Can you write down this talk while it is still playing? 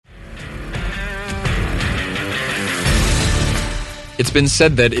It's been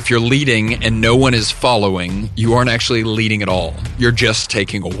said that if you're leading and no one is following, you aren't actually leading at all. You're just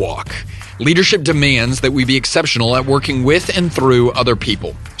taking a walk. Leadership demands that we be exceptional at working with and through other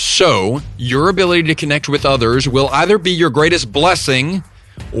people. So, your ability to connect with others will either be your greatest blessing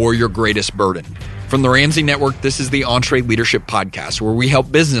or your greatest burden. From the Ramsey Network, this is the EntreLeadership Podcast, where we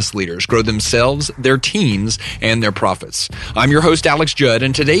help business leaders grow themselves, their teams, and their profits. I'm your host, Alex Judd,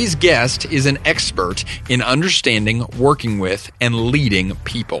 and today's guest is an expert in understanding, working with, and leading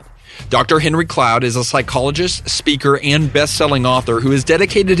people. Dr. Henry Cloud is a psychologist, speaker, and best-selling author who has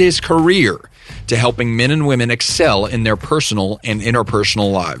dedicated his career to helping men and women excel in their personal and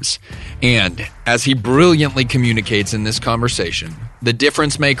interpersonal lives. And as he brilliantly communicates in this conversation, the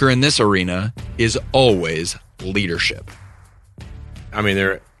difference maker in this arena is always leadership. I mean,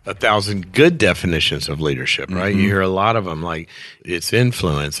 there are 1,000 good definitions of leadership, right? You hear a lot of them, like it's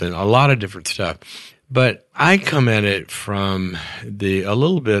influence and a lot of different stuff. But I come at it from a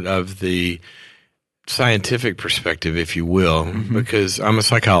little bit of the scientific perspective, if you will, because I'm a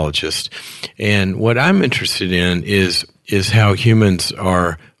psychologist. And what I'm interested in is how humans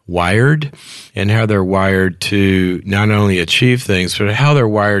are wired and how they're wired to not only achieve things, but how they're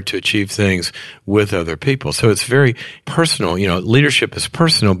wired to achieve things with other people. So it's very personal. You know, leadership is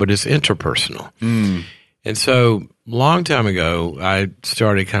personal, but it's interpersonal. And so long time ago, I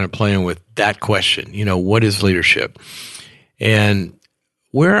started kind of playing with that question, you know, what is leadership? And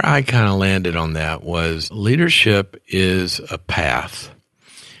where I kind of landed on that was leadership is a path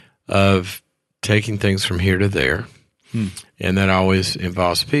of taking things from here to there. And that always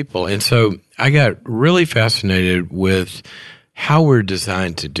involves people. And so I got really fascinated with how we're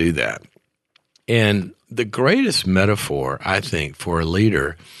designed to do that. And the greatest metaphor, I think, for a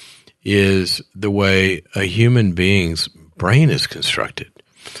leader is the way a human being's brain is constructed.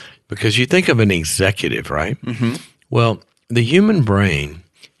 Because you think of an executive, right? Well, the human brain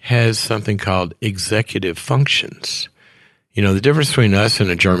has something called executive functions. You know, the difference between us and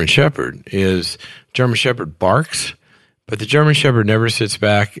a German Shepherd is German Shepherd barks, but the German Shepherd never sits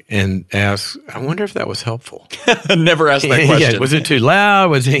back and asks, I wonder if that was helpful. Never asked that question. Yeah, was it too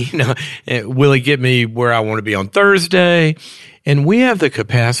loud? Was it, will it get me where I want to be on Thursday? And we have the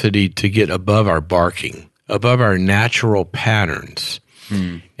capacity to get above our barking, above our natural patterns,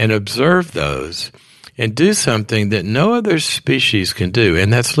 and observe those and do something that no other species can do,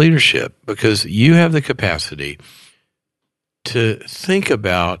 and that's leadership, because you have the capacity to think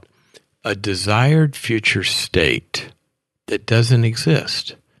about a desired future state that doesn't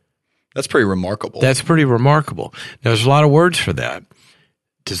exist. That's pretty remarkable. That's pretty remarkable. Now, there's a lot of words for that,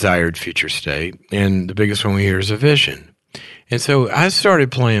 desired future state, and the biggest one we hear is a vision. And so I started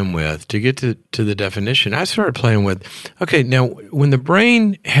playing with, to get to the definition, I started playing with, okay, now when the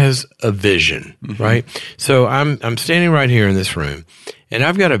brain has a vision, right? So I'm standing right here in this room, and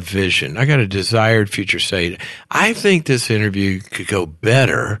I've got a vision. I got a desired future state. I think this interview could go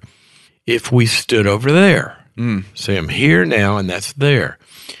better if we stood over there. Say I'm here now, and that's there.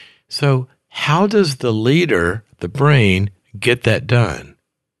 So how does the leader, the brain, get that done?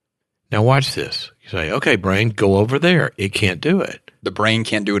 Now watch this. You say, okay, brain, go over there. It can't do it. The brain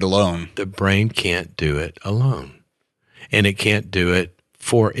can't do it alone. The brain can't do it alone. And it can't do it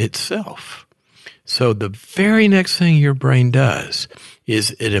for itself. So the very next thing your brain does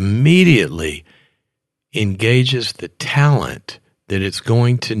is it immediately engages the talent that it's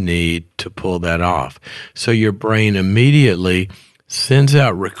going to need to pull that off. So your brain immediately sends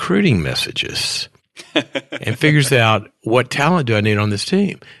out recruiting messages and figures out, what talent do I need on this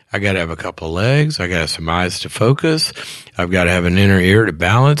team? I got to have a couple of legs. I got to have some eyes to focus. I've got to have an inner ear to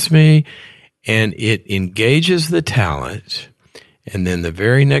balance me. And it engages the talent. And then the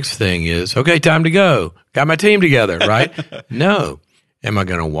very next thing is, okay, time to go. Got my team together, right? No. Am I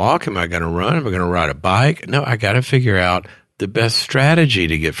going to walk? Am I going to run? Am I going to ride a bike? No, I got to figure out the best strategy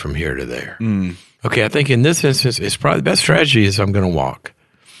to get from here to there. Okay, I think in this instance, it's probably the best strategy is I'm going to walk.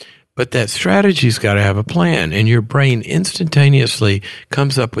 But that strategy's got to have a plan, and your brain instantaneously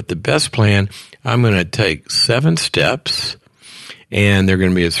comes up with the best plan. I'm going to take 7 steps, and they're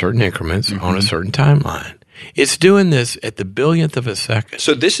going to be at certain increments on a certain timeline. It's doing this at the billionth of a second.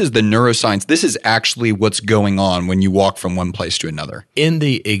 So this is the neuroscience. This is actually what's going on when you walk from one place to another. In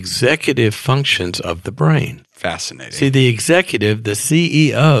the executive functions of the brain. Fascinating. See, the executive, the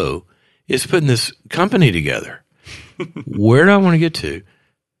CEO, is putting this company together. Where do I want to get to?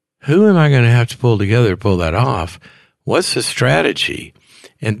 Who am I going to have to pull together to pull that off? What's the strategy?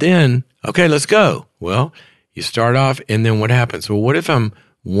 And then, okay, let's go. Well, you start off, and then what happens? Well, what if I'm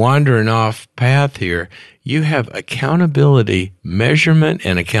wandering off path here? You have accountability, measurement,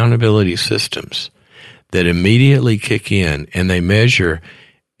 and accountability systems that immediately kick in, and they measure,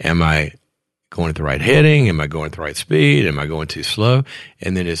 am I going at the right heading? Am I going at the right speed? Am I going too slow?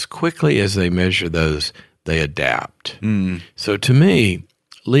 And then as quickly as they measure those, they adapt. So to me,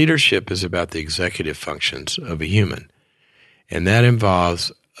 leadership is about the executive functions of a human. And that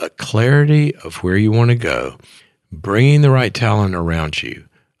involves a clarity of where you want to go, bringing the right talent around you,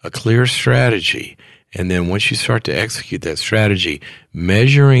 a clear strategy, and then once you start to execute that strategy,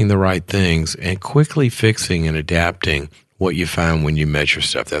 measuring the right things and quickly fixing and adapting what you find when you measure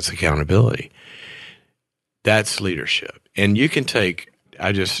stuff. That's accountability. That's leadership. And you can take,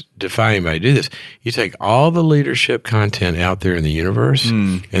 I just defy anybody to do this, you take all the leadership content out there in the universe,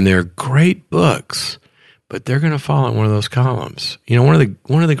 and they're great books, but they're going to fall in one of those columns. You know, one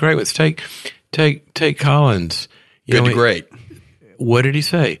of the great ones, take Collins. Good to great. What did he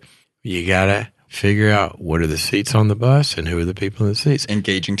say? You got to figure out what are the seats on the bus and who are the people in the seats.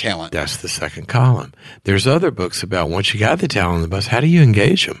 Engaging talent. That's the second column. There's other books about once you got the talent on the bus, how do you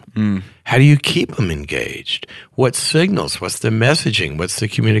engage them? How do you keep them engaged? What signals? What's the messaging? What's the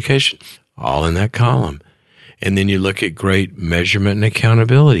communication? All in that column. And then you look at great measurement and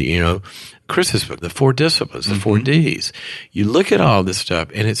accountability. You know, Chris's book, The 4 Disciplines, the 4 Ds. You look at all this stuff,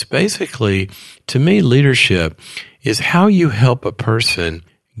 and it's basically, to me, leadership is how you help a person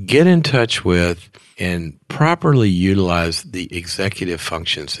get in touch with and properly utilize the executive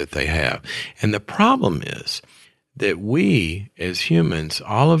functions that they have. And the problem is that we, as humans,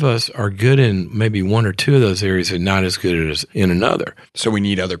 all of us are good in maybe one or two of those areas and not as good as in another. So we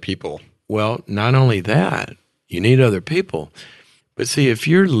need other people. Well, not only that, you need other people. But see, if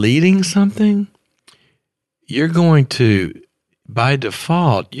you're leading something, you're going to, by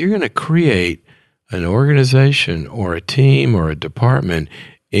default, you're going to create an organization or a team or a department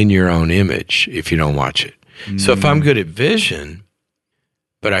in your own image if you don't watch it. So if I'm good at vision,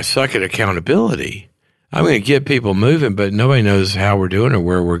 but I suck at accountability, I'm going to get people moving, but nobody knows how we're doing or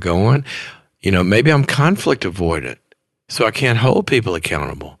where we're going. You know, maybe I'm conflict avoidant, so I can't hold people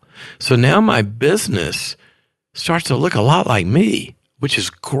accountable. So now my business starts to look a lot like me, which is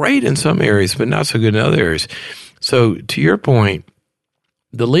great in some areas, but not so good in other areas. So to your point,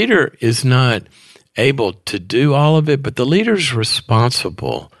 the leader is not able to do all of it, but the leader's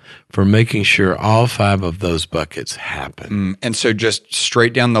responsible for making sure all 5 of those buckets happen. And so just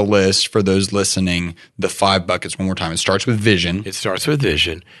straight down the list for those listening, the 5 buckets one more time. It starts with vision. It starts with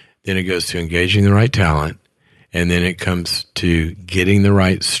vision. Then it goes to engaging the right talent. And then it comes to getting the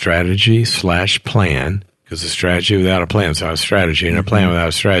right strategy / plan, because a strategy without a plan is not a strategy, and a plan without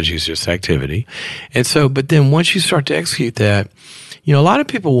a strategy is just activity. And so, but then once you start to execute that, you know, a lot of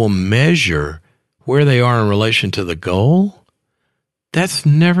people will measure where they are in relation to the goal. That's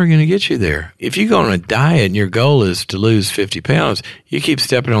never going to get you there. If you go on a diet and your goal is to lose 50 pounds, you keep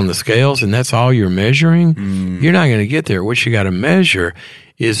stepping on the scales and that's all you're measuring, you're not going to get there. What you got to measure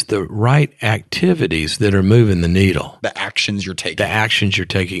is the right activities that are moving the needle. The actions you're taking. The actions you're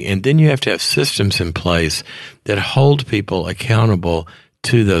taking. And then you have to have systems in place that hold people accountable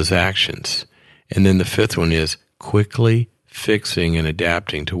to those actions. And then the 5th one is quickly fixing and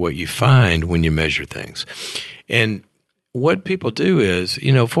adapting to what you find when you measure things. And what people do is,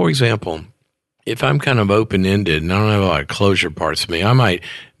 you know, for example, if I'm kind of open-ended and I don't have a lot of closure parts of me, I might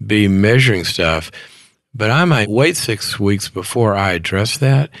be measuring stuff, but I might wait 6 weeks before I address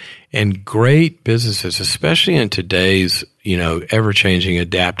that. And great businesses, especially in today's, you know, ever-changing,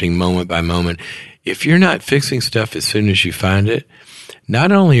 adapting moment by moment, if you're not fixing stuff as soon as you find it,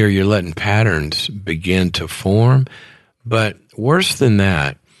 not only are you letting patterns begin to form, but worse than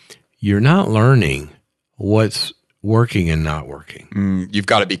that, you're not learning what's working and not working. You've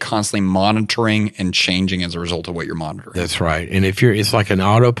got to be constantly monitoring and changing as a result of what you're monitoring. That's right. And if it's like an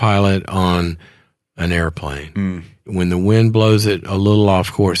autopilot on an airplane. When the wind blows it a little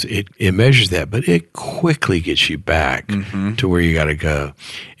off course, it measures that, but it quickly gets you back to where you got to go.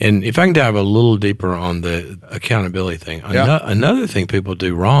 And if I can dive a little deeper on the accountability thing, another thing people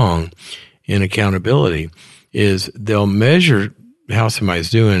do wrong in accountability is they'll measure how somebody's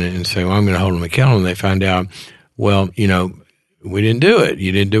doing it and say, well, I'm going to hold them accountable. And they find out, well, you know, we didn't do it.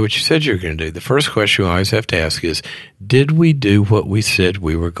 You didn't do what you said you were going to do. The first question we always have to ask is, did we do what we said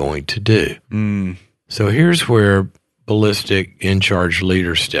we were going to do? So here's where ballistic in-charge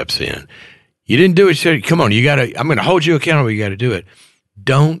leader steps in. You didn't do what you said. Come on, I'm going to hold you accountable. You got to do it.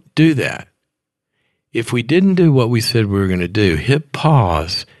 Don't do that. If we didn't do what we said we were going to do, hit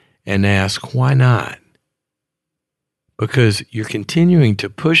pause and ask, why not? Because you're continuing to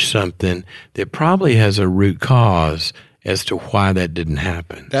push something that probably has a root cause as to why that didn't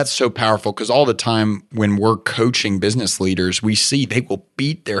happen. That's so powerful because all the time when we're coaching business leaders, we see they will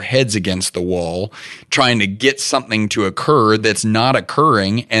beat their heads against the wall trying to get something to occur that's not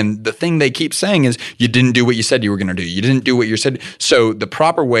occurring. And the thing they keep saying is, you didn't do what you said you were going to do. You didn't do what you said. So the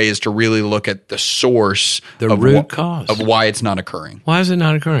proper way is to really look at the source, the root cause of why it's not occurring. Why is it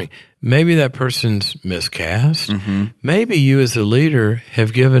not occurring? Maybe that person's miscast. Maybe you as a leader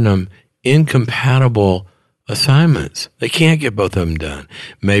have given them incompatible assignments. They can't get both of them done.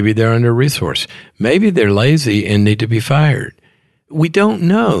 Maybe they're under-resourced. Maybe they're lazy and need to be fired. We don't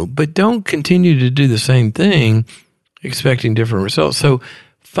know, but don't continue to do the same thing expecting different results. So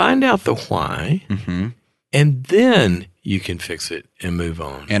find out the why, and then you can fix it and move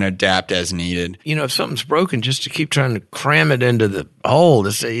on. And adapt as needed. You know, if something's broken, just to keep trying to cram it into the hole,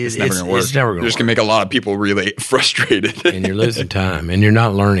 it's never going to work. It's never going to work. Just going to make a lot of people really frustrated. And you're losing time, and you're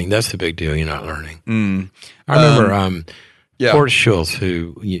not learning. That's the big deal. You're not learning. I remember Horst Schulze,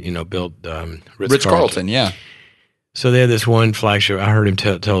 who built Ritz-Carlton. Yeah. So they had this one flagship. I heard him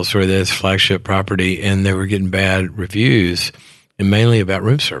tell a story. They had this flagship property, and they were getting bad reviews, and mainly about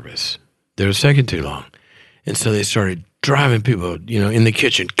room service. They were taking too long. And so they started driving people, in the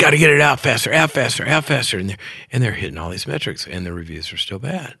kitchen, got to get it out faster. And they're hitting all these metrics, and the reviews are still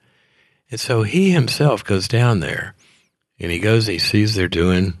bad. And so he himself goes down there, and he sees they're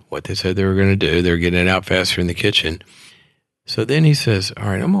doing what they said they were going to do. They're getting it out faster in the kitchen. So then he says, all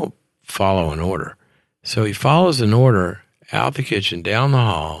right, I'm going to follow an order. So he follows an order out the kitchen, down the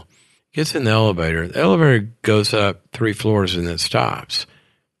hall, gets in the elevator. The elevator goes up 3 floors and then stops.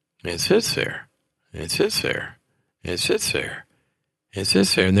 And it sits there. And it sits there. And it sits there. And it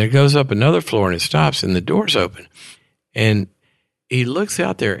sits there. And then it goes up another floor and it stops and the door's open. And he looks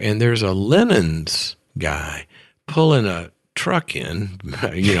out there and there's a linens guy pulling a truck in,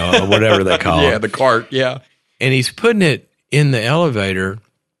 or whatever they call it. Yeah, the cart, yeah. And he's putting it in the elevator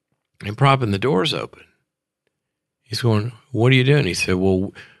and propping the doors open. He's going, what are you doing? He said,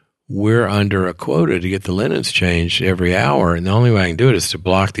 well, we're under a quota to get the linens changed every hour, and the only way I can do it is to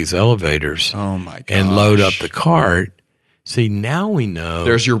block these elevators and load up the cart. See, now we know.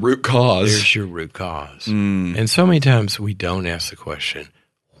 There's your root cause. And so many times we don't ask the question,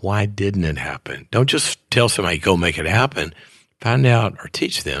 why didn't it happen? Don't just tell somebody, go make it happen. Find out or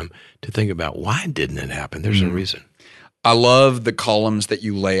teach them to think about, why didn't it happen? There's a reason. I love the columns that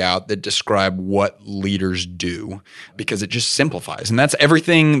you lay out that describe what leaders do because it just simplifies. And that's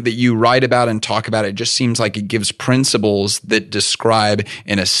everything that you write about and talk about. It just seems like it gives principles that describe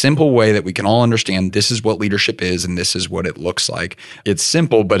in a simple way that we can all understand this is what leadership is and this is what it looks like. It's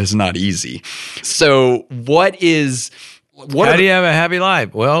simple, but it's not easy. So how do you have a happy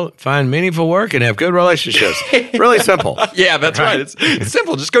life? Well, find meaningful work and have good relationships. Really simple. Yeah, that's right. It's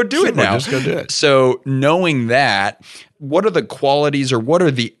simple. Just go do it now. Just go do it. So knowing that, what are the qualities or what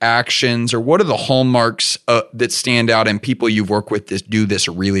are the actions or what are the hallmarks that stand out in people you've worked with that do this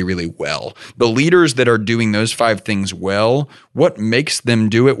really, really well? The leaders that are doing those 5 things well, what makes them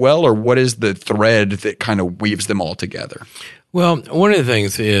do it well, or what is the thread that kind of weaves them all together? Well, one of the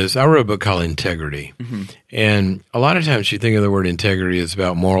things is I wrote a book called Integrity. And a lot of times you think of the word integrity as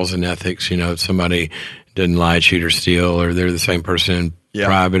about morals and ethics. If somebody doesn't lie, cheat, or steal, or they're the same person in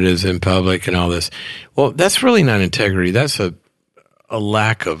private as in public and all this. Well, that's really not integrity. That's a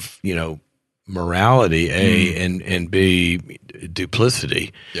lack of, morality, A, and B,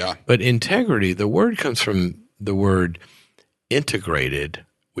 duplicity. Yeah. But integrity, the word comes from the word integrated,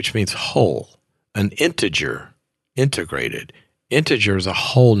 which means whole, an integer. Integrated. Integer is a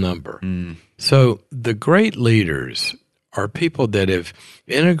whole number. So the great leaders are people that have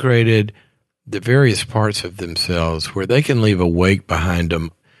integrated the various parts of themselves where they can leave a wake behind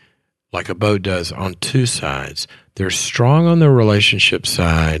them like a boat does on 2 sides. They're strong on the relationship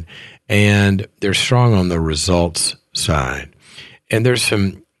side and they're strong on the results side. And there's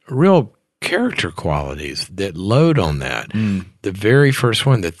some real character qualities that load on that. The very first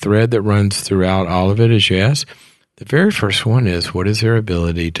one, the thread that runs throughout all of it is yes. The very first one is, what is their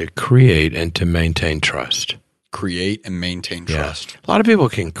ability to create and to maintain trust? Create and maintain trust. A lot of people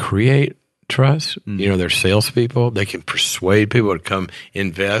can create trust. They're salespeople. They can persuade people to come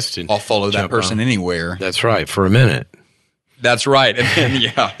invest. And I'll follow that person anywhere. That's right, for a minute. That's right.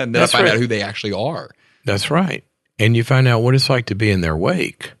 And then I find out who they actually are. That's right. And you find out what it's like to be in their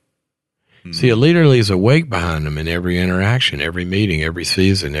wake. See, a leader leaves a wake behind them in every interaction, every meeting, every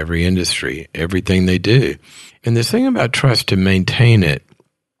season, every industry, everything they do. And this thing about trust, to maintain it,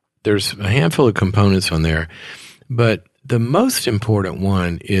 there's a handful of components on there, but the most important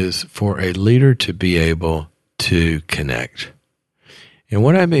one is for a leader to be able to connect. And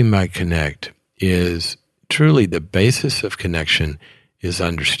what I mean by connect is truly the basis of connection is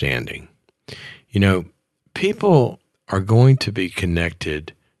understanding. People are going to be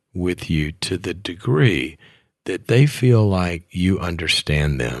connected with you to the degree that they feel like you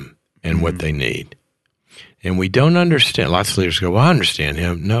understand them and what they need. And we don't understand. Lots of leaders go, well, I understand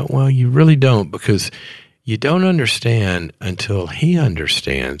him. No, well, you really don't, because you don't understand until he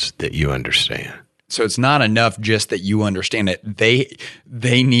understands that you understand. So it's not enough just that you understand it.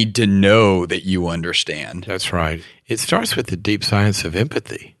 They need to know that you understand. That's right. It starts with the deep science of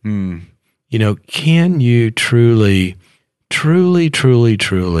empathy. Can you truly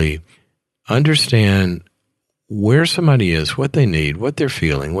understand where somebody is, what they need, what they're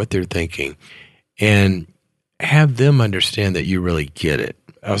feeling, what they're thinking, and have them understand that you really get it?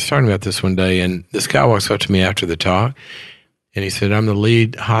 I was talking about this one day, and this guy walks up to me after the talk, and he said, I'm the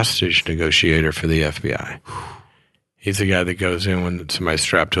lead hostage negotiator for the FBI. He's the guy that goes in when somebody's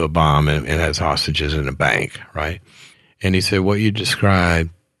strapped to a bomb and has hostages in a bank, right? And he said, what you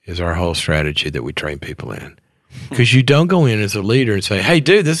described is our whole strategy that we train people in. Because you don't go in as a leader and say, hey,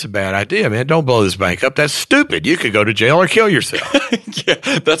 dude, this is a bad idea, man. Don't blow this bank up. That's stupid. You could go to jail or kill yourself.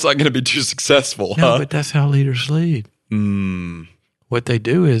 Yeah, that's not going to be too successful. No, but that's how leaders lead. What they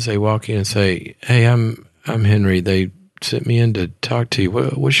do is they walk in and say, hey, I'm Henry. They sent me in to talk to you.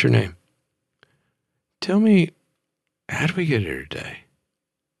 What's your name? Tell me, how did we get here today?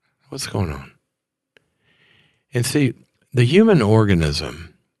 What's going on? And see, the human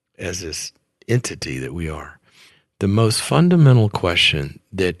organism, as this entity that we are, the most fundamental question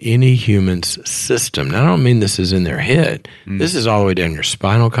that any human's system, now I don't mean this is in their head, this is all the way down your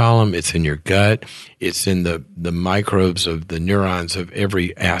spinal column, it's in your gut, it's in the microbes of the neurons of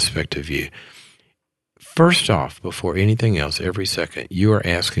every aspect of you. First off, before anything else, every second, you are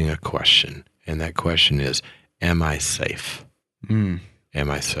asking a question, and that question is, am I safe? Am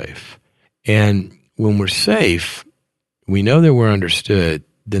I safe? And when we're safe, we know that we're understood,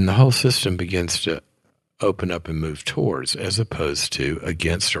 then the whole system begins to open up and move towards, as opposed to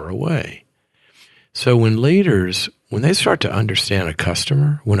against or away. So when leaders, when they start to understand a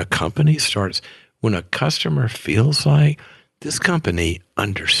customer, when a customer feels like this company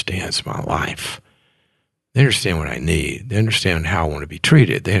understands my life, they understand what I need, they understand how I want to be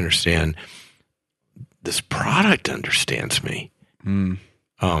treated, they understand this product understands me.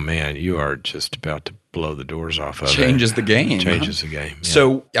 Oh man, you are just about to blow the doors off of it. Changes the game. Changes the game. Yeah.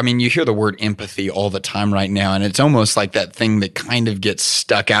 So, I mean, you hear the word empathy all the time right now, and it's almost like that thing that kind of gets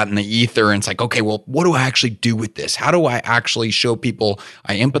stuck out in the ether. And it's like, okay, well, what do I actually do with this? How do I actually show people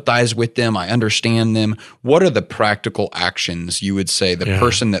I empathize with them, I understand them? What are the practical actions you would say the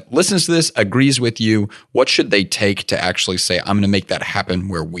person that listens to this agrees with you? What should they take to actually say, I'm going to make that happen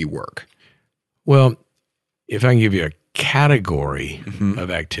where we work? Well, if I can give you a category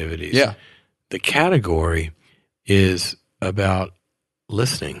of activities. Yeah. The category is about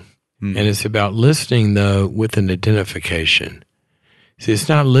listening. And it's about listening, though, with an identification. See, it's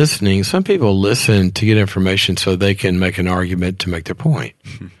not listening. Some people listen to get information so they can make an argument to make their point.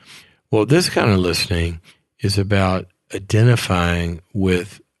 Well, this kind of listening is about identifying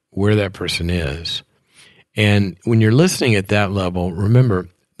with where that person is. And when you're listening at that level, remember,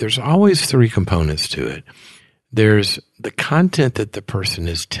 there's always three components to it. There's the content that the person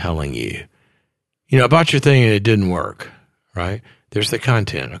is telling you. I bought your thing and it didn't work, right? There's the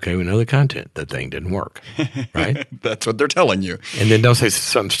content. Okay, we know the content. The thing didn't work, right? That's what they're telling you. And then don't say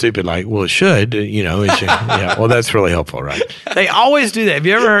something stupid like, well, it should, it should. Yeah, well, that's really helpful, right? They always do that. Have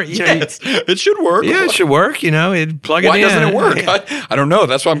you ever heard? Yes, it should work. Yeah, it should work. It plug it in. Why doesn't it work? Yeah. I don't know.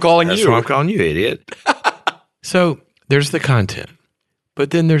 That's why I'm calling you. That's why I'm calling you, idiot. So there's the content.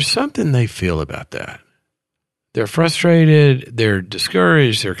 But then there's something they feel about that. They're frustrated, they're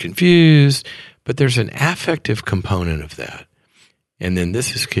discouraged, they're confused, but there's an affective component of that. And then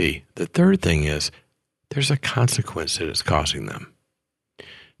this is key. The third thing is there's a consequence that it's causing them.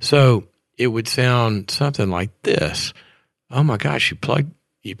 So it would sound something like this. Oh my gosh, you plugged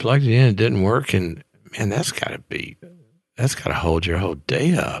it in, it didn't work, and man, that's got to hold your whole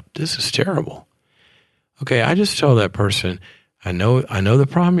day up. This is terrible. Okay, I just told that person, I know the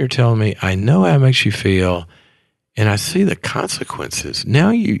problem you're telling me. I know how it makes you feel. And I see the consequences. Now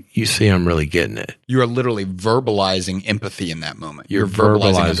you see I'm really getting it. You are literally verbalizing empathy in that moment. You're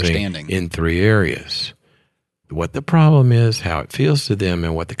verbalizing understanding. In three areas. What the problem is, how it feels to them,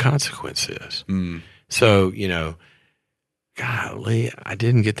 and what the consequence is. So, golly, I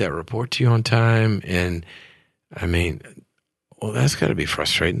didn't get that report to you on time. And I mean, well, that's got to be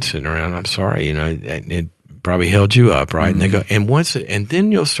frustrating sitting around. I'm sorry, it probably held you up, right? And they go, and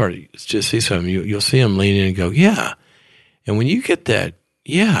then you'll start to see something. You'll see them lean in and go, yeah. And when you get that,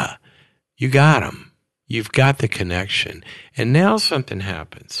 yeah, you got them. You've got the connection. And now something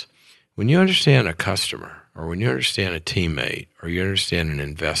happens. When you understand a customer, or when you understand a teammate, or you understand an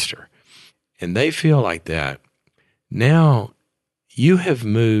investor, and they feel like that, now you have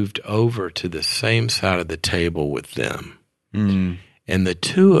moved over to the same side of the table with them. Mm. And the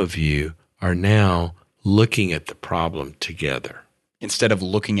two of you are now looking at the problem together. Instead of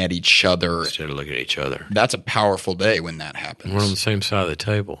looking at each other. Instead of looking at each other. That's a powerful day when that happens. We're on the same side of the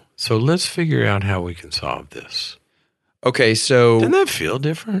table. So let's figure out how we can solve this. Okay, so Doesn't that feel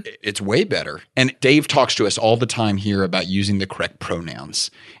different? It's way better. And Dave talks to us all the time here about using the correct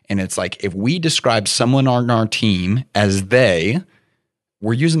pronouns. And it's like, if we describe someone on our team as they,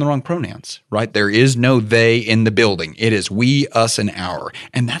 we're using the wrong pronouns, right? There is no they in the building. It is we, us, and our.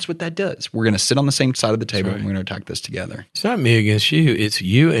 And that's what that does. We're going to sit on the same side of the table, and we're going to attack this together. It's not me against you. It's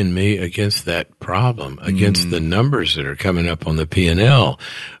you and me against that problem, against the numbers that are coming up on the P&L,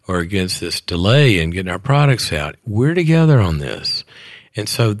 or against this delay in getting our products out. We're together on this. And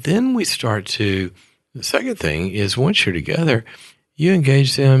so then we start to, the second thing is, once you're together, you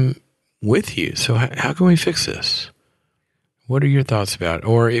engage them with you. So how can we fix this? What are your thoughts about it?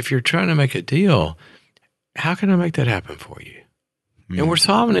 Or if you're trying to make a deal, how can I make that happen for you? And we're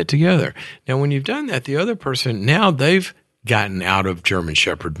solving it together. Now, when you've done that, the other person, now they've gotten out of German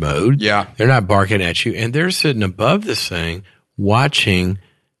Shepherd mode. Yeah. They're not barking at you. And they're sitting above this thing, watching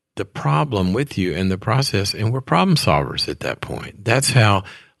the problem with you in the process. And we're problem solvers at that point. That's how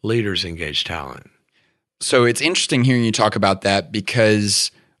leaders engage talent. So it's interesting hearing you talk about that,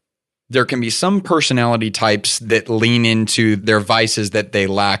 because there can be some personality types that lean into their vices that they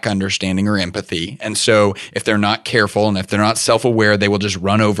lack understanding or empathy. And so if they're not careful and if they're not self-aware, they will just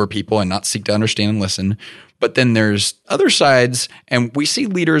run over people and not seek to understand and listen. But then there's other sides, and we see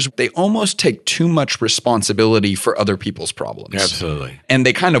leaders, they almost take too much responsibility for other people's problems. Absolutely. And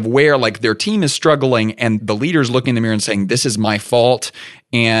they kind of wear, like, their team is struggling and the leader's looking in the mirror and saying, this is my fault.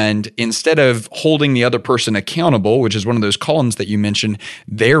 And instead of holding the other person accountable, which is one of those columns that you mentioned,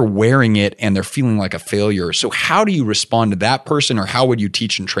 they're wearing it and they're feeling like a failure. So how do you respond to that person, or how would you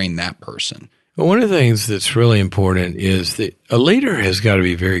teach and train that person? Well, one of the things that's really important is that a leader has got to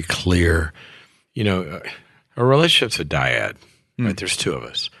be very clear. You know, a relationship's a dyad, right? There's two of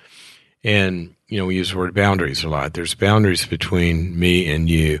us. And, you know, we use the word boundaries a lot. There's boundaries between me and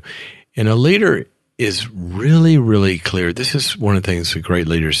you. And a leader is really, really clear. This is one of the things that great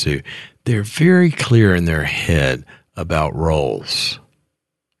leaders do. They're very clear in their head about roles.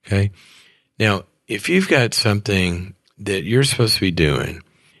 Okay? Now, if you've got something that you're supposed to be doing,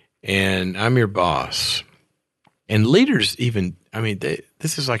 and I'm your boss, and leaders even, I mean,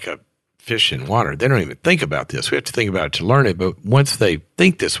 this is like a fish in water. They don't even think about this. We have to think about it to learn it. But once they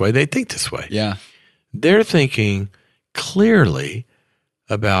think this way, they think this way. Yeah. They're thinking clearly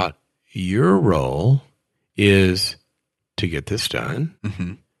about your role is to get this done.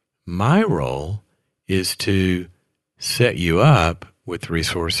 Mm-hmm. My role is to set you up with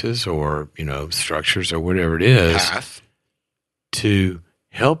resources or, you know, structures or whatever it is Path. to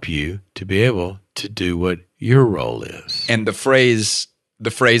help you to be able to do what your role is. And the phrase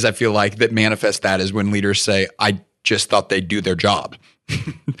I feel like that manifests that is when leaders say, I just thought they'd do their job.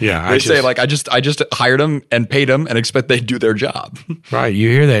 Yeah. They say, like, I just hired them and paid them and expect they do their job. Right. You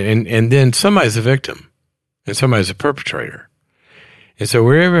hear that. And then somebody's a victim and somebody's a perpetrator. And so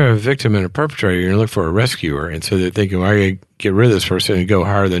wherever you have a victim and a perpetrator, you're going to look for a rescuer. And so they're thinking, well, I got to get rid of this person and go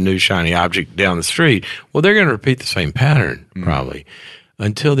hire the new shiny object down the street. Well, they're going to repeat the same pattern probably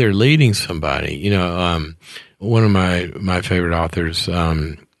until they're leading somebody. You know, one of my favorite authors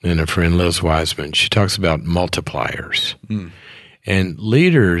and a friend, Liz Wiseman, she talks about multipliers. And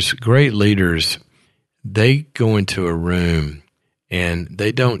leaders, great leaders, they go into a room and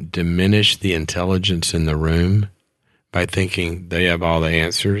they don't diminish the intelligence in the room by thinking they have all the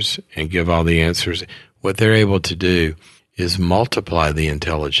answers and give all the answers. What they're able to do is multiply the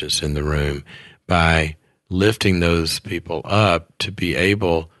intelligence in the room by lifting those people up to be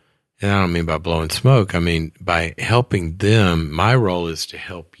able, and I don't mean by blowing smoke, I mean by helping them. My role is to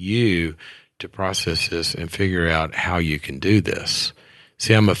help you to process this and figure out how you can do this.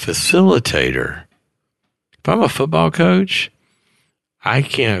 See, I'm a facilitator. If I'm a football coach, I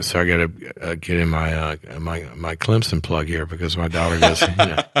can't. So I got to get in my my Clemson plug here because my daughter goes. You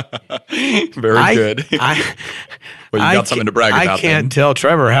know, Very good. well, you got something to brag about. I can't tell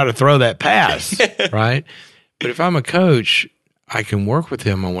Trevor how to throw that pass, right? But if I'm a coach, I can work with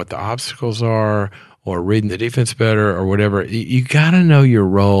him on what the obstacles are, or reading the defense better, or whatever. You got to know your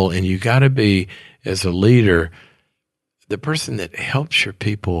role, and you got to be, as a leader, the person that helps your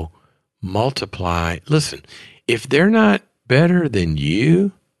people multiply. Listen, if they're not better than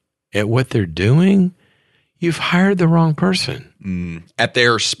you at what they're doing, you've hired the wrong person. At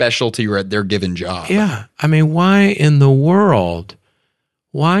their specialty or at their given job. Yeah. I mean, why in the world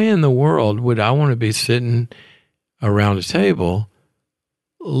would I want to be sitting around a table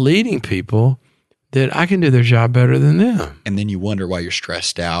leading people that I can do their job better than them? And then you wonder why you're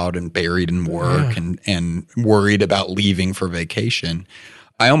stressed out and buried in work and worried about leaving for vacation.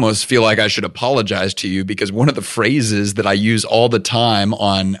 I almost feel like I should apologize to you because one of the phrases that I use all the time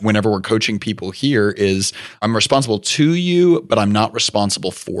on whenever we're coaching people here is I'm responsible to you, but I'm not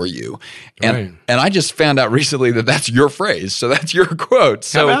responsible for you. And I just found out recently that that's your phrase. So that's your quote.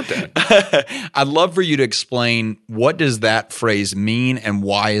 So how about that? I'd love for you to explain what does that phrase mean and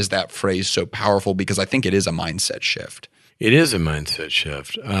why is that phrase so powerful? Because I think it is a mindset shift. It is a mindset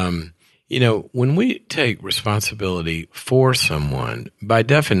shift. When we take responsibility for someone, by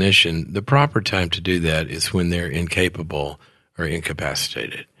definition, the proper time to do that is when they're incapable or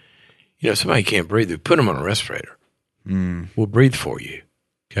incapacitated. Somebody can't breathe, we put them on a respirator. We'll breathe for you,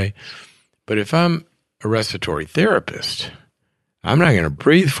 okay? But if I'm a respiratory therapist, I'm not going to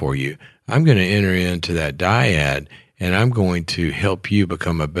breathe for you. I'm going to enter into that dyad, and I'm going to help you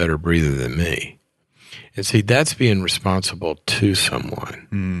become a better breather than me. And see, that's being responsible to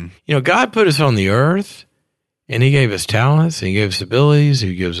someone. God put us on the earth, and he gave us talents, and he gave us abilities,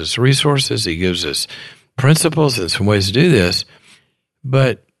 he gives us resources, he gives us principles and some ways to do this.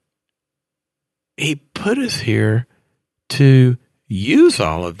 But he put us here to use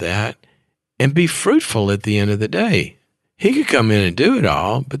all of that and be fruitful at the end of the day. He could come in and do it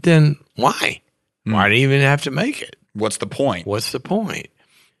all, but then why? Why do you even have to make it? What's the point?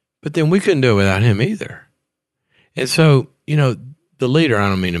 But then we couldn't do it without him either. And so, the leader, I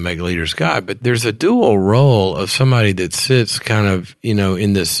don't mean to make leaders God, but there's a dual role of somebody that sits kind of,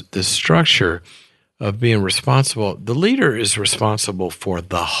 in this structure of being responsible. The leader is responsible for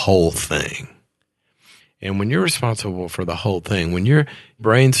the whole thing. And when you're responsible for the whole thing, when your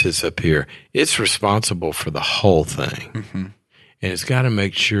brain sits up here, it's responsible for the whole thing. And it's got to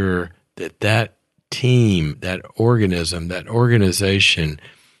make sure that team, that organism, that organization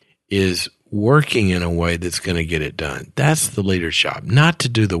is working in a way that's going to get it done. That's the leader's job, not to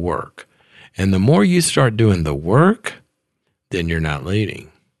do the work. And the more you start doing the work, then you're not leading.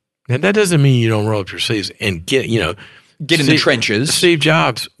 Now, that doesn't mean you don't roll up your sleeves and get in the trenches. Steve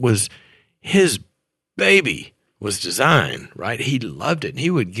Jobs his baby was design, right? He loved it. And he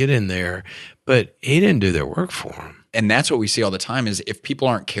would get in there, but he didn't do their work for him. And that's what we see all the time is if people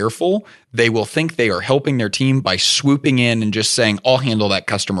aren't careful, they will think they are helping their team by swooping in and just saying, I'll handle that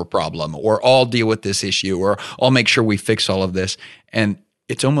customer problem, or I'll deal with this issue, or I'll make sure we fix all of this. And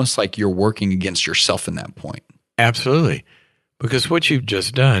it's almost like you're working against yourself in that point. Absolutely. Because what you've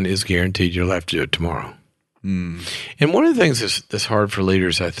just done is guaranteed you'll have to do it tomorrow. And one of the things that's hard for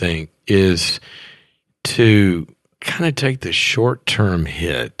leaders, I think, is to kind of take the short-term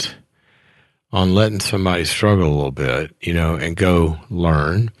hit on letting somebody struggle a little bit, and go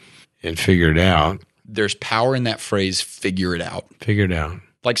learn and figure it out. There's power in that phrase, figure it out. Figure it out.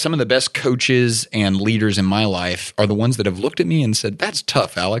 Like some of the best coaches and leaders in my life are the ones that have looked at me and said, that's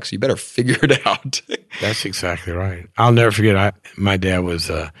tough, Alex. You better figure it out. That's exactly right. I'll never forget, my dad was,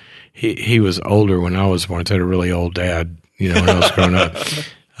 he was older when I was born. So I had a really old dad, when I was growing up.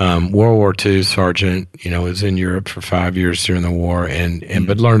 World War II sergeant, was in Europe for 5 years during the war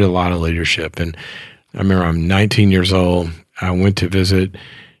but learned a lot of leadership. And I remember I'm 19 years old. I went to visit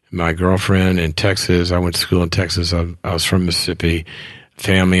my girlfriend in Texas. I went to school in Texas. I was from Mississippi.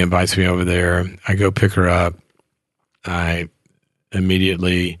 Family invites me over there. I go pick her up. I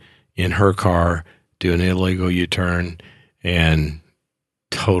immediately, in her car, do an illegal U-turn and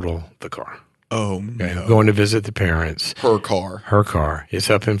total the car. Oh, okay. No. Going to visit the parents. Her car. It's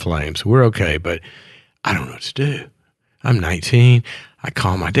up in flames. We're okay, but I don't know what to do. I'm 19. I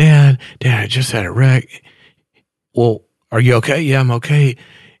call my dad. Dad, I just had a wreck. Well, are you okay? Yeah, I'm okay.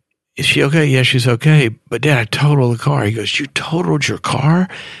 Is she okay? Yeah, she's okay. But Dad, I totaled the car. He goes, you totaled your car?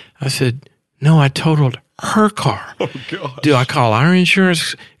 I said, no, I totaled her car. Oh, gosh. Do I call our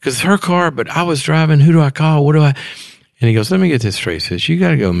insurance? Because it's her car, but I was driving. Who do I call? What do I? And he goes, let me get this straight. He says, you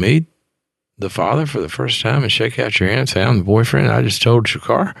got to go meet the father for the first time and shake out your hand and say, I'm the boyfriend. I just totaled your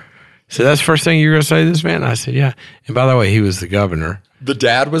car. So that's the first thing you're going to say to this man? I said, yeah. And by the way, he was the governor. The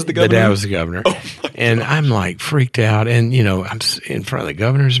dad was the governor? The dad was the governor. Oh, and I'm like freaked out. And, I'm in front of the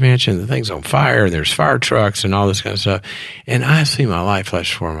governor's mansion. The thing's on fire. And there's fire trucks and all this kind of stuff. And I see my life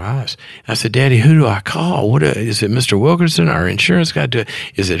flash before my eyes. I said, Daddy, who do I call? Is it Mr. Wilkerson? Our insurance guy?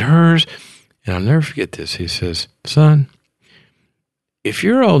 Is it hers? And I'll never forget this. He says, son, if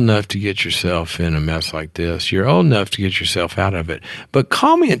you're old enough to get yourself in a mess like this, you're old enough to get yourself out of it. But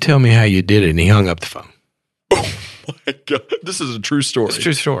call me and tell me how you did it. And he hung up the phone. my God. This is a true story. It's a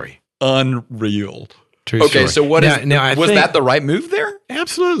true story. Unreal. True Okay, story. so was think, that the right move there?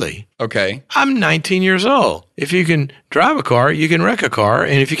 Absolutely. Okay. I'm 19 years old. If you can drive a car, you can wreck a car.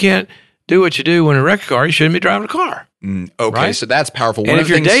 And if you can't do what you do when you wreck a car, you shouldn't be driving a car. Okay, right? so that's powerful. And if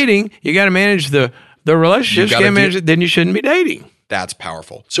you're dating, you got to manage the relationships. You can't manage it, then you shouldn't be dating. That's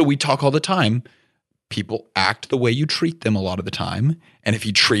powerful. So we talk all the time. People act the way you treat them a lot of the time. And if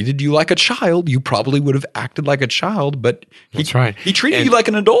he treated you like a child, you probably would have acted like a child. But that's right. He treated you like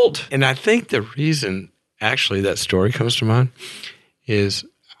an adult. And I think the reason actually that story comes to mind is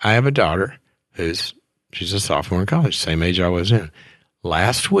I have a daughter she's a sophomore in college, same age I was in.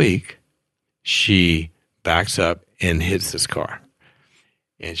 Last week, she backs up and hits this car.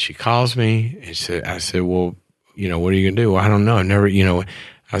 And she calls me and I said, well, what are you going to do? Well, I don't know.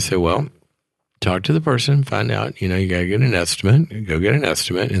 I said, well, talk to the person, find out, you got to get an estimate, go get an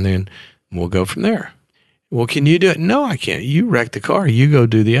estimate, and then we'll go from there. Well, can you do it? No, I can't. You wrecked the car. You go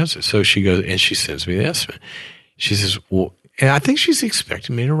do the estimate. So she goes and she sends me the estimate. She says, well, and I think she's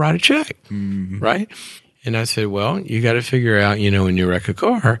expecting me to write a check, right? And I said, well, you got to figure out, when you wreck a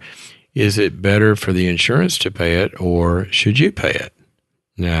car, is it better for the insurance to pay it or should you pay it?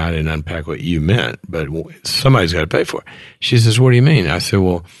 Now, I didn't unpack what you meant, but somebody's got to pay for it. She says, what do you mean? I said,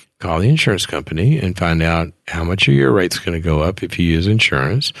 well, call the insurance company and find out how much of your rate's going to go up if you use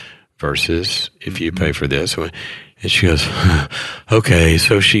insurance versus if you pay for this. And she goes, okay.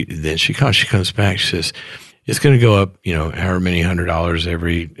 So she comes back. She says, it's going to go up, however many $100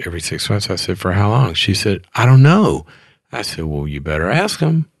 every 6 months. I said, for how long? She said, I don't know. I said, well, you better ask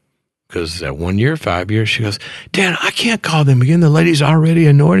them. Because at 1 year, 5 years, she goes, Dan, I can't call them again. The lady's already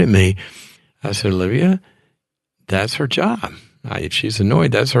annoyed at me. I said, Olivia, that's her job. If she's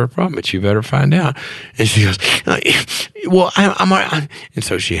annoyed, that's her problem, but you better find out. And she goes, well, I'm and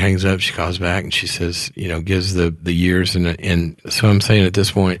so she hangs up, she calls back, and she says, gives the years. And so I'm saying at this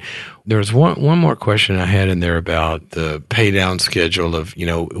point, there was one more question I had in there about the pay down schedule of,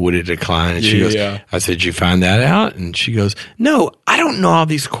 would it decline? And she goes, I said, did you find that out? And she goes, no, I don't know all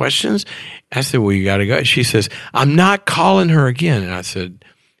these questions. I said, well, you got to go. She says, I'm not calling her again. And I said,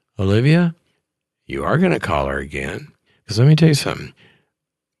 Olivia, you are going to call her again. Because let me tell you something.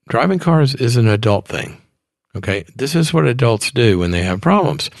 Driving cars is an adult thing. Okay? This is what adults do when they have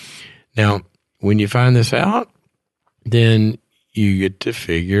problems. Now, when you find this out, then you get to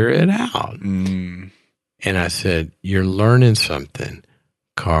figure it out. And I said, you're learning something.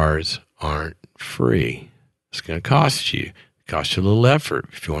 Cars aren't free. It's going to cost you. It costs you a little effort.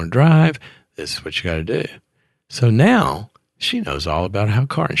 If you want to drive, this is what you got to do. So now she knows all about how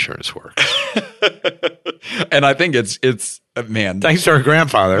car insurance works. And I think it's man. Thanks to her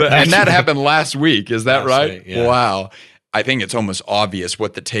grandfather. And that happened last week. Is that right? Yeah. Wow. I think it's almost obvious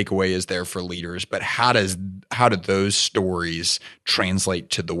what the takeaway is there for leaders, but how do those stories translate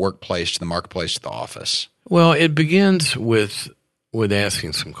to the workplace, to the marketplace, to the office? Well, it begins with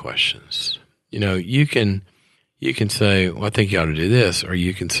asking some questions. You can say, well, I think you ought to do this, or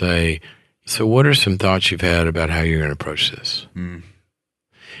you can say, so what are some thoughts you've had about how you're going to approach this?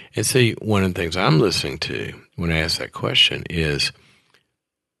 And see, one of the things I'm listening to when I ask that question is,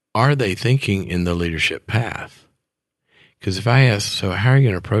 are they thinking in the leadership path? Because if I ask, so how are you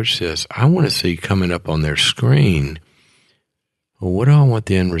going to approach this? I want to see coming up on their screen, well, what do I want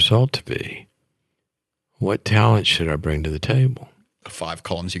the end result to be? What talent should I bring to the table? The 5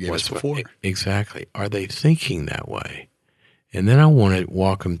 columns you gave us before. Exactly. Are they thinking that way? And then I want to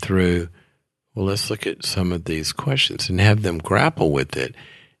walk them through, well, let's look at some of these questions and have them grapple with it.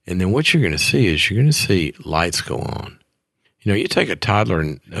 And then what you're going to see is you're going to see lights go on. You take a toddler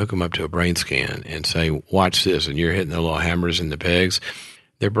and hook them up to a brain scan and say, watch this, and you're hitting the little hammers and the pegs.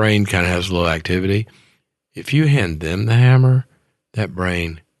 Their brain kind of has a little activity. If you hand them the hammer, that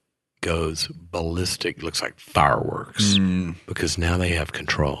brain goes ballistic, looks like fireworks, because now they have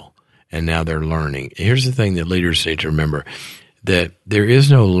control, and now they're learning. Here's the thing that leaders need to remember, that there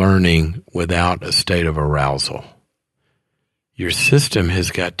is no learning without a state of arousal. Your system has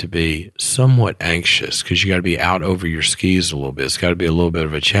got to be somewhat anxious because you got to be out over your skis a little bit. It's got to be a little bit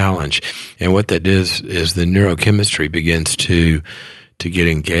of a challenge. And what that is the neurochemistry begins to get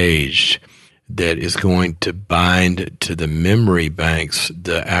engaged that is going to bind to the memory banks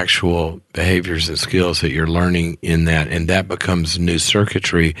the actual behaviors and skills that you're learning in that. And that becomes new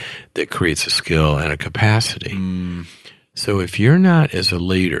circuitry that creates a skill and a capacity. So if you're not, as a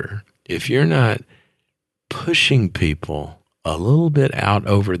leader, if you're not pushing people a little bit out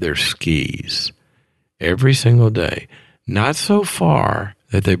over their skis every single day, not so far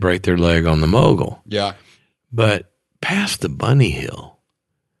that they break their leg on the mogul, but past the bunny hill,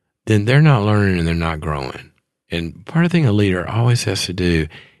 then they're not learning and they're not growing. And part of the thing a leader always has to do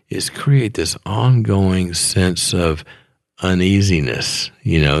is create this ongoing sense of uneasiness,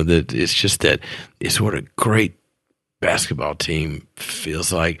 that it's just that it's what a great basketball team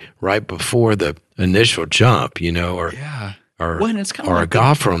feels like right before the initial jump, or it's kind of or like a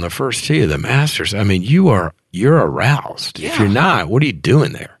golfer on the first tee of the Masters. I mean, you're aroused. Yeah. If you're not, what are you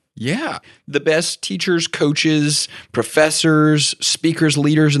doing there? Yeah. The best teachers, coaches, professors, speakers,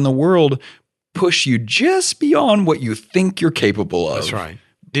 leaders in the world push you just beyond what you think you're capable of. That's right.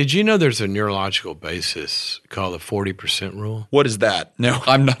 Did you know there's a neurological basis called the 40% rule? What is that? No,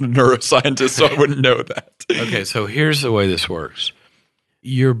 I'm not a neuroscientist, so I wouldn't know that. Okay, so here's the way this works.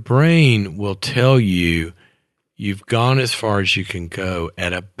 Your brain will tell you you've gone as far as you can go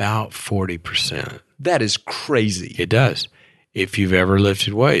at about 40%. That is crazy. It does. If you've ever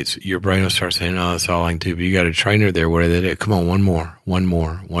lifted weights, your brain will start saying, oh, that's all I can do. But you got a trainer there. What do they do? Come on, one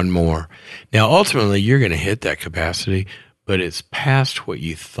more. Now, ultimately, you're going to hit that capacity, but it's past what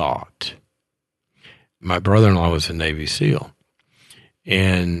you thought. My brother-in-law was a Navy SEAL,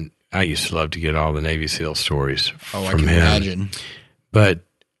 and I used to love to get all the Navy SEAL stories from him. I can imagine. But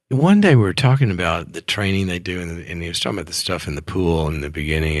one day we were talking about the training they do, and he was talking about the stuff in the pool in the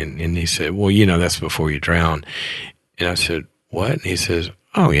beginning, and he said, well, that's before you drown. And I said, what? And he says,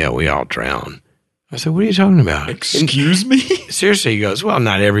 oh, yeah, we all drown. I said, what are you talking about? Excuse me? Seriously, he goes, well,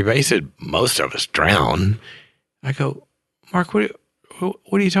 not everybody. He said, most of us drown. I go, Mark, what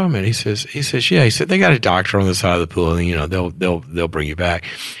are you talking about? He says, yeah. He said, they got a doctor on the side of the pool, and they'll bring you back.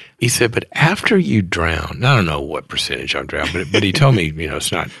 He said, but after you drown, I don't know what percentage I'm drowned, but he told me,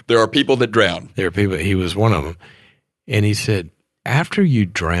 it's not. There are people that drown. There are people. He was one of them, and he said, after you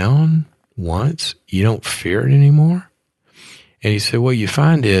drown once, you don't fear it anymore. And he said, what you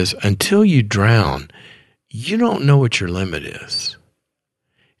find is until you drown, you don't know what your limit is.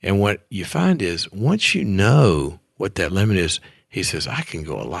 And what you find is once you know what that limit is, he says, I can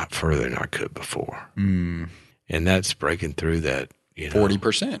go a lot further than I could before. And that's breaking through that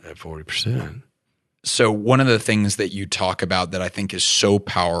 40%. That 40%. So one of the things that you talk about that I think is so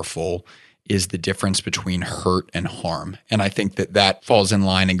powerful is the difference between hurt and harm. And I think that falls in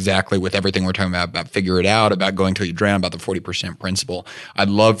line exactly with everything we're talking about figure it out, about going till you drown, about the 40% principle. I'd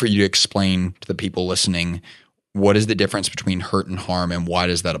love for you to explain to the people listening, what is the difference between hurt and harm, and why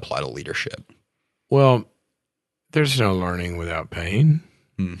does that apply to leadership? Well, there's no learning without pain,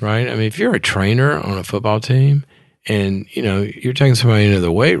 right? I mean, if you're a trainer on a football team and, you're taking somebody into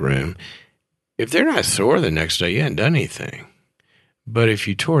the weight room, if they're not sore the next day, you haven't done anything. But if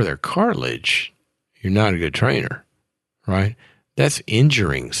you tore their cartilage, you're not a good trainer, right? That's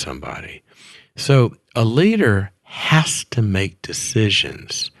injuring somebody. So a leader has to make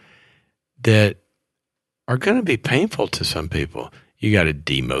decisions that are going to be painful to some people. You got to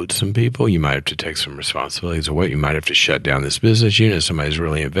demote some people. You might have to take some responsibilities away. You might have to shut down this business unit somebody's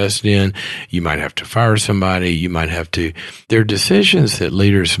really invested in. You might have to fire somebody. You might have to. There are decisions that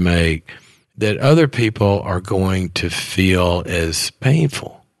leaders make that other people are going to feel as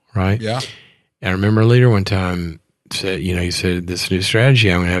painful, right? Yeah. And I remember a leader one time said, he said, this new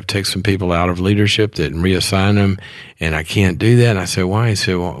strategy, I'm going to have to take some people out of leadership and reassign them, and I can't do that. And I said, why? He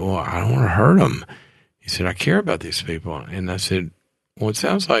said, well, I don't want to hurt them. He said, I care about these people. And I said, well, it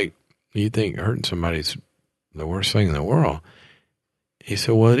sounds like you think hurting somebody's the worst thing in the world. He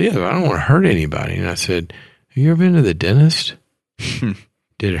said, well, it is. I don't want to hurt anybody. And I said, have you ever been to the dentist?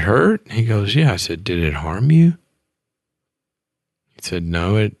 Did it hurt? He goes, yeah. I said, did it harm you? He said,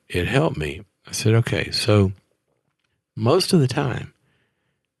 no, it helped me. I said, okay. So most of the time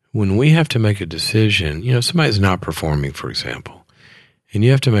when we have to make a decision, somebody's not performing, for example, and you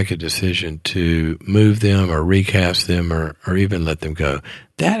have to make a decision to move them or recast them or even let them go,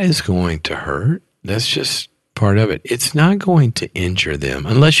 that is going to hurt. That's just part of it. It's not going to injure them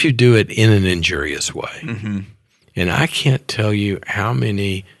unless you do it in an injurious way. Mm-hmm. And I can't tell you how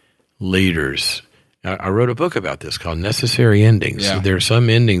many leaders, I wrote a book about this called Necessary Endings. Yeah. So there are some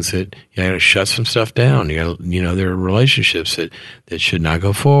endings that you got to shut some stuff down. You got, there are relationships that should not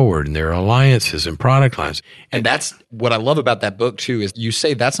go forward, and there are alliances and product lines. And that's what I love about that book too, is you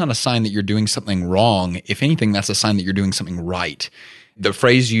say that's not a sign that you're doing something wrong. If anything, that's a sign that you're doing something right. The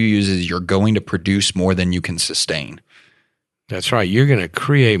phrase you use is you're going to produce more than you can sustain. That's right. You're going to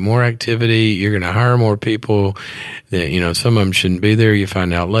create more activity. You're going to hire more people. That, some of them shouldn't be there. You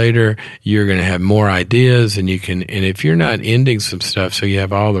find out later. You're going to have more ideas, and and if you're not ending some stuff, so you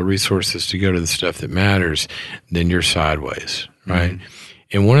have all the resources to go to the stuff that matters, then you're sideways, right? Mm-hmm.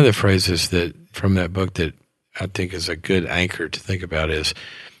 And one of the phrases that from that book that I think is a good anchor to think about is,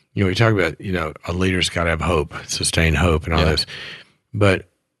 we talk about, a leader's got to have hope, sustain hope, and all this, but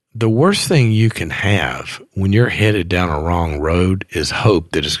the worst thing you can have when you're headed down a wrong road is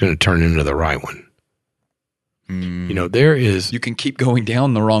hope that it's going to turn into the right one. You know, there is. You can keep going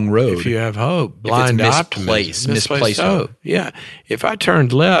down the wrong road. If you have hope, blind optimism, misplaced hope. Yeah. If I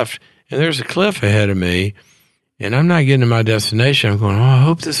turned left and there's a cliff ahead of me and I'm not getting to my destination, I'm going, I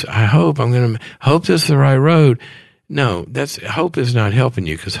hope this is the right road. No, hope is not helping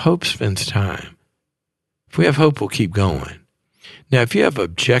you because hope spends time. If we have hope, we'll keep going. Now, if you have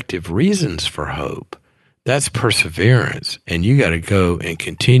objective reasons for hope, that's perseverance, and you got to go and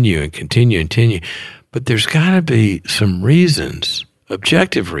continue and continue and continue. But there's got to be some reasons,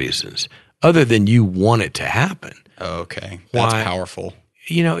 objective reasons, other than you want it to happen. Okay, that's powerful.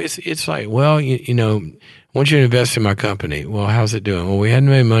 You know, it's like, well, you know, I want you to invest in my company. Well, how's it doing? Well, we hadn't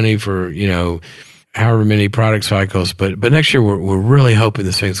made money for, you know, however many product cycles, but next year we're really hoping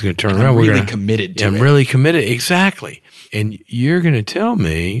this thing's going to turn around. I'm really committed to it. I'm really committed, exactly. And you're going to tell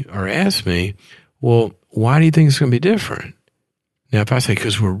me or ask me, well, why do you think it's going to be different? Now, if I say,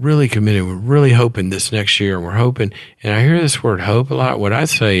 because we're really committed, we're really hoping this next year, we're hoping, and I hear this word hope a lot, what I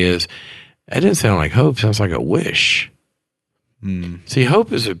say is, that doesn't sound like hope, it sounds like a wish. See,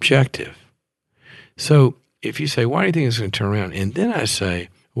 hope is objective. So if you say, why do you think it's going to turn around? And then I say,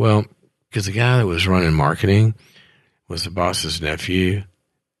 well, because the guy that was running marketing was the boss's nephew,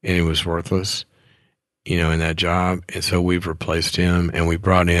 and he was worthless, you know, in that job. And so we've replaced him, and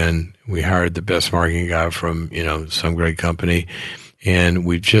we hired the best marketing guy from, you know, some great company. And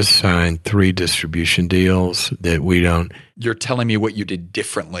we've just signed 3 distribution deals that we don't. You're telling me what you did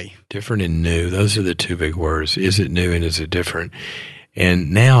differently. Different and new. Those are the 2 big words. Is it new and is it different? And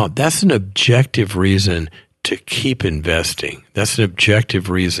now that's an objective reason to keep investing. That's an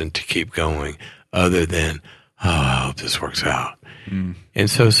objective reason to keep going other than, I hope this works out. And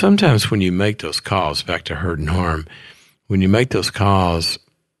so sometimes when you make those calls, back to hurt and harm, when you make those calls,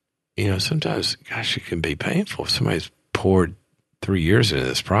 you know, sometimes, gosh, it can be painful if somebody's poured 3 years into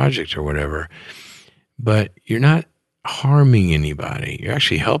this project or whatever, but you're not harming anybody. You're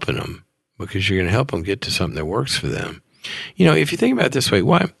actually helping them because you're going to help them get to something that works for them. You know, if you think about it this way,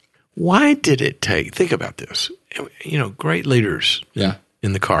 why did it take, think about this, you know, great leaders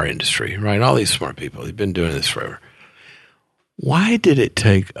in the car industry, right? All these smart people, they've been doing this forever. Why did it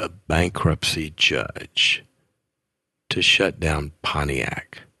take a bankruptcy judge to shut down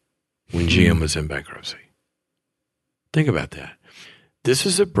Pontiac when GM was in bankruptcy? Think about that. This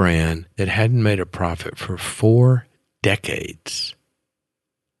is a brand that hadn't made a profit for 4 decades.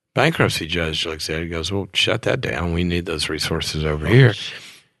 Bankruptcy judge looks at it and goes, well, shut that down. We need those resources over here.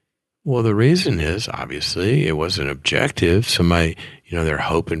 Well, the reason is, obviously, it wasn't objective. Somebody, you know, they're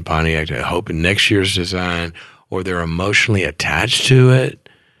hoping Pontiac, they're hoping next year's design, or they're emotionally attached to it,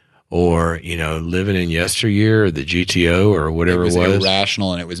 or, you know, living in yesteryear or the GTO or whatever it was. It was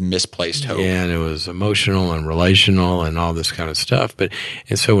irrational and it was misplaced hope. Yeah, and it was emotional and relational and all this kind of stuff.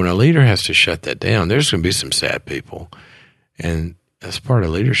 And so when a leader has to shut that down, there's going to be some sad people. And that's part of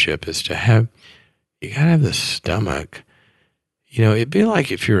leadership is you got to have the stomach. You know, it'd be like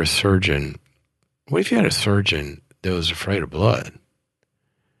if you're a surgeon. What if you had a surgeon that was afraid of blood?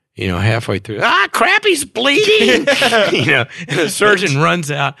 You know, halfway through, crap, he's bleeding. You know, and the surgeon runs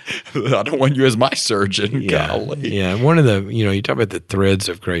out. I don't want you as my surgeon. Yeah, golly. Yeah. One of the, you know, you talk about the threads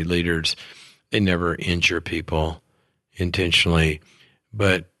of great leaders. They never injure people intentionally,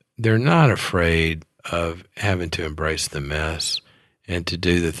 but they're not afraid of having to embrace the mess and to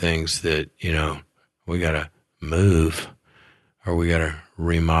do the things that, you know, we got to move, or we got to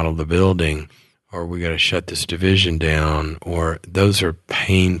remodel the building, or we got to shut this division down, or those are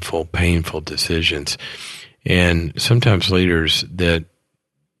painful, painful decisions. And sometimes leaders that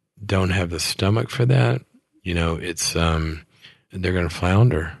don't have the stomach for that, you know, it's, they're going to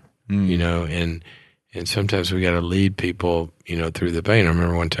flounder, you know, and sometimes we got to lead people, you know, through the pain. I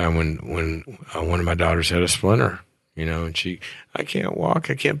remember one time when one of my daughters had a splinter, you know, and I can't walk,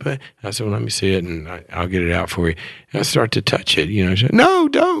 I can't put. I said, well, let me see it, and I'll get it out for you. And I start to touch it, you know. She said, no,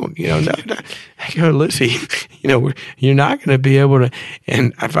 don't, you know, no. I go, Lucy, you know, you're not going to be able to.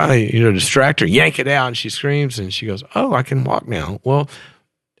 And I finally, you know, distract her, yank it out, and she screams, and she goes, oh, I can walk now. Well,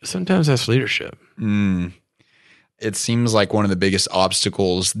 sometimes that's leadership. It seems like one of the biggest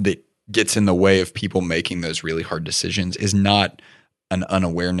obstacles that gets in the way of people making those really hard decisions is not an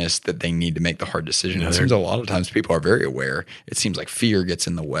unawareness that they need to make the hard decision. It seems a lot of times people are very aware. It seems like fear gets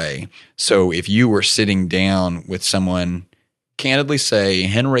in the way. So if you were sitting down with someone, candidly say,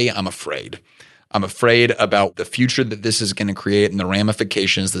 Henry, I'm afraid. I'm afraid about the future that this is going to create and the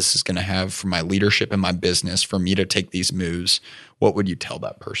ramifications this is going to have for my leadership and my business for me to take these moves. What would you tell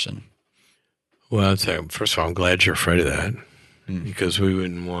that person? Well, I'd say, first of all, I'm glad you're afraid of that. because we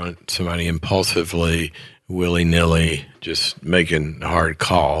wouldn't want somebody impulsively, willy-nilly, just making hard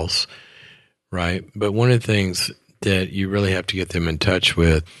calls, right? But one of the things that you really have to get them in touch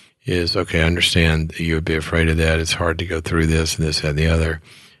with is, okay, I understand that you would be afraid of that. It's hard to go through this and this and the other.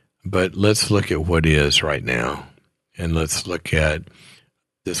 But let's look at what is right now. And let's look at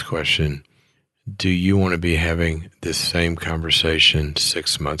this question. Do you want to be having this same conversation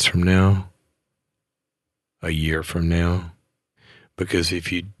 6 months from now? A year from now? Because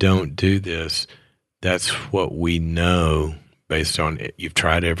if you don't do this, that's what we know based on it. You've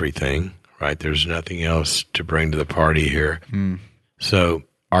tried everything, right? There's nothing else to bring to the party here. So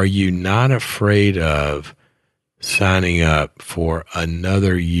are you not afraid of signing up for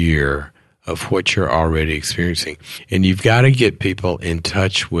another year of what you're already experiencing? And you've got to get people in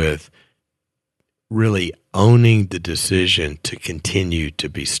touch with really owning the decision to continue to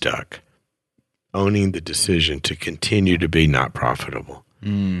be stuck, owning the decision to continue to be not profitable.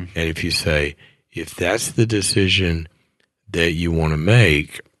 And if you say, if that's the decision that you want to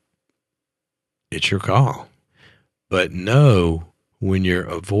make, it's your call. But know when you're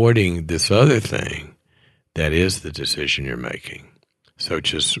avoiding this other thing, that is the decision you're making. So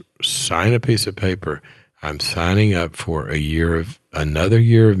just sign a piece of paper. I'm signing up for another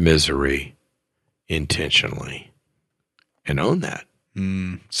year of misery intentionally, and own that.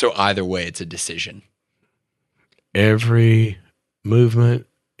 So either way, it's a decision. Every movement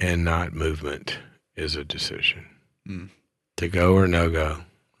and not movement is a decision. To go or no go,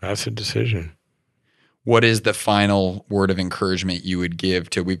 that's a decision. What is the final word of encouragement you would give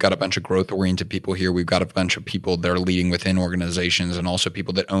to, we've got a bunch of growth-oriented people here. We've got a bunch of people that are leading within organizations and also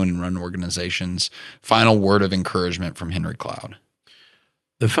people that own and run organizations. Final word of encouragement from Henry Cloud.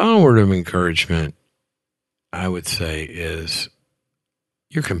 The final word of encouragement, I would say, is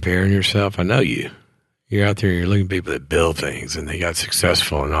you're comparing yourself. I know you. You're out there, you're looking at people that build things and they got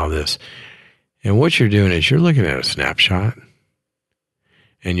successful and all this. And what you're doing is you're looking at a snapshot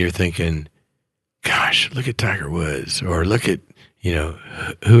and you're thinking, gosh, look at Tiger Woods, or look at,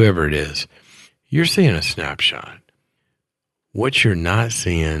 whoever it is. You're seeing a snapshot. What you're not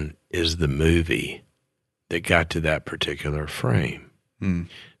seeing is the movie that got to that particular frame. Now,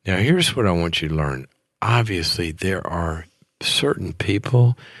 here's what I want you to learn. Obviously, there are certain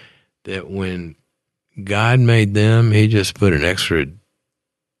people that when God made them, he just put an extra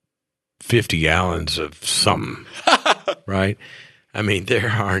 50 gallons of something, right? I mean, there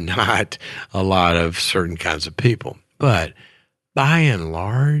are not a lot of certain kinds of people. But by and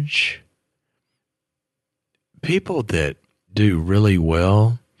large, people that do really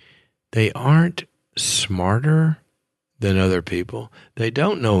well, they aren't smarter than other people. They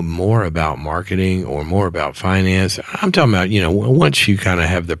don't know more about marketing or more about finance. I'm talking about, once you kind of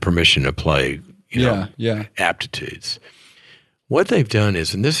have the permission to play, aptitudes. What they've done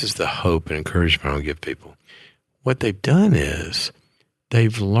is, and this is the hope and encouragement I'll give people, what they've done is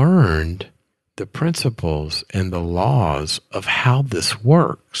they've learned the principles and the laws of how this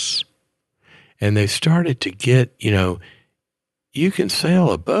works. And they started to get, you can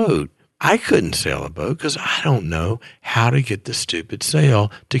sail a boat. I couldn't sail a boat because I don't know how to get the stupid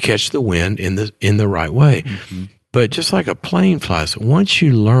sail to catch the wind in the right way. But just like a plane flies, once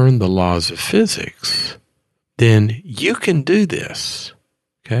you learn the laws of physics, then you can do this,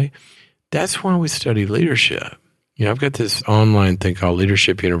 okay? That's why we study leadership. I've got this online thing called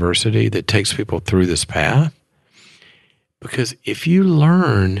Leadership University that takes people through this path. Because if you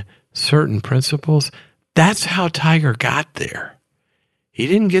learn certain principles, that's how Tiger got there. He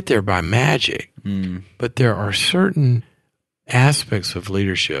didn't get there by magic, but there are certain aspects of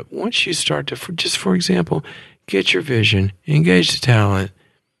leadership. Once you start to, just for example, get your vision, engage the talent,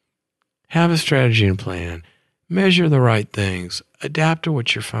 have a strategy and plan, measure the right things, adapt to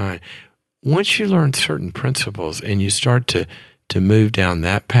what you find. Once you learn certain principles and you start to move down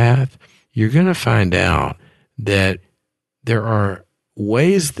that path, you're going to find out that there are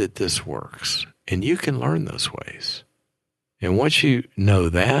ways that this works, and you can learn those ways. And once you know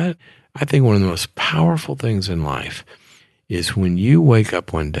that, I think one of the most powerful things in life is when you wake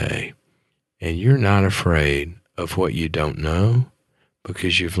up one day and you're not afraid of what you don't know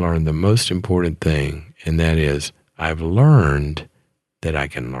because you've learned the most important thing, and that is, I've learned that I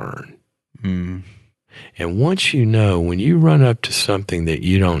can learn. And once you know, when you run up to something that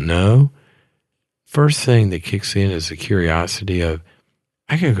you don't know, first thing that kicks in is the curiosity of,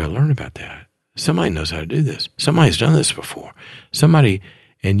 I gotta go learn about that. Somebody knows how to do this. Somebody's done this before.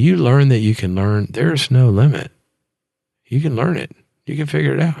 And you learn that you can learn. There's no limit. You can learn it. You can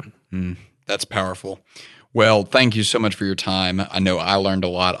figure it out. That's powerful. Well, thank you so much for your time. I know I learned a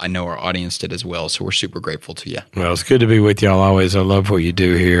lot. I know our audience did as well. So we're super grateful to you. Well, it's good to be with y'all always. I love what you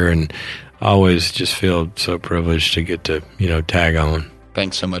do here, and I always just feel so privileged to get to, tag on.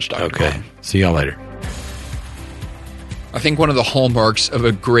 Thanks so much, Dr. Okay. Cohen. See y'all later. I think one of the hallmarks of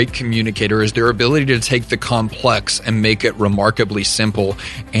a great communicator is their ability to take the complex and make it remarkably simple.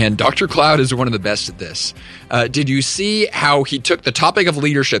 And Dr. Cloud is one of the best at this. Did you see how he took the topic of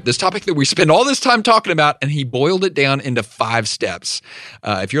leadership, this topic that we spend all this time talking about, and he boiled it down into 5 steps?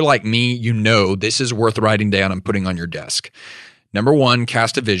 If you're like me, you know this is worth writing down and putting on your desk. Number 1,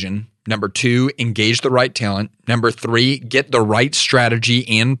 cast a vision. Number 2, engage the right talent. Number 3, get the right strategy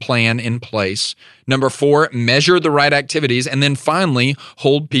and plan in place. Number 4, measure the right activities. And then finally,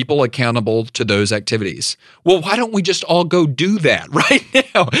 hold people accountable to those activities. Well, why don't we just all go do that right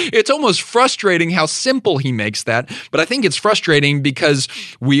now? It's almost frustrating how simple he makes that. But I think it's frustrating because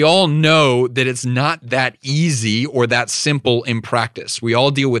we all know that it's not that easy or that simple in practice. We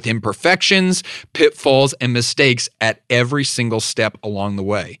all deal with imperfections, pitfalls, and mistakes at every single step along the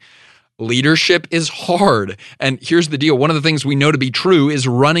way. Leadership is hard. And here's the deal. One of the things we know to be true is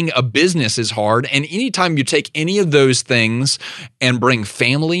running a business is hard. And anytime you take any of those things and bring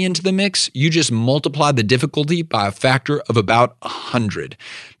family into the mix, you just multiply the difficulty by a factor of about 100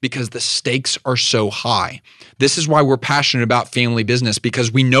 because the stakes are so high. This is why we're passionate about family business,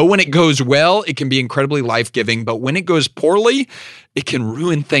 because we know when it goes well, it can be incredibly life-giving. But when it goes poorly, it can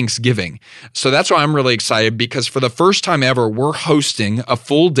ruin Thanksgiving. So that's why I'm really excited, because for the first time ever, we're hosting a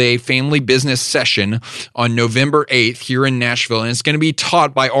full-day family business session on November 8th here in Nashville, and it's going to be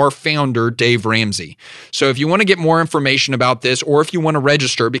taught by our founder, Dave Ramsey. So if you want to get more information about this, or if you want to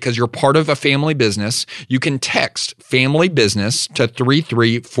register because you're part of a family business, you can text family business to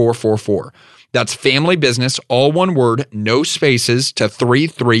 33444. That's family business, all one word, no spaces, to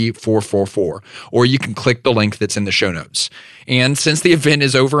 33444. Or you can click the link that's in the show notes. And since the event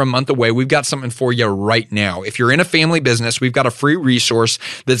is over a month away, we've got something for you right now. If you're in a family business, we've got a free resource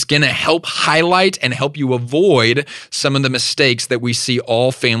that's going to help highlight and help you avoid some of the mistakes that we see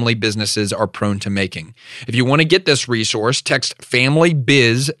all family businesses are prone to making. If you want to get this resource, text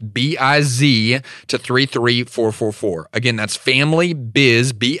FamilyBiz, B-I-Z, to 33444. Again, that's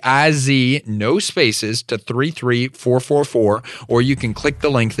FamilyBiz, B-I-Z, no spaces, to 33444, or you can click the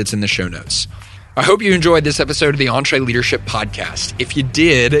link that's in the show notes. I hope you enjoyed this episode of the EntreLeadership Podcast. If you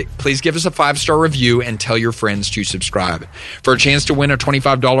did, please give us a 5-star review and tell your friends to subscribe. For a chance to win a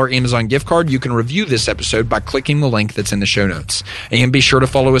 $25 Amazon gift card, you can review this episode by clicking the link that's in the show notes. And be sure to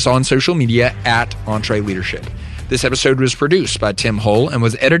follow us on social media at EntreLeadership. This episode was produced by Tim Hull and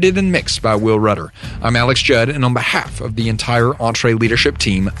was edited and mixed by Will Rudder. I'm Alex Judd, and on behalf of the entire EntreLeadership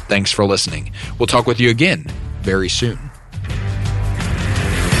team, thanks for listening. We'll talk with you again very soon.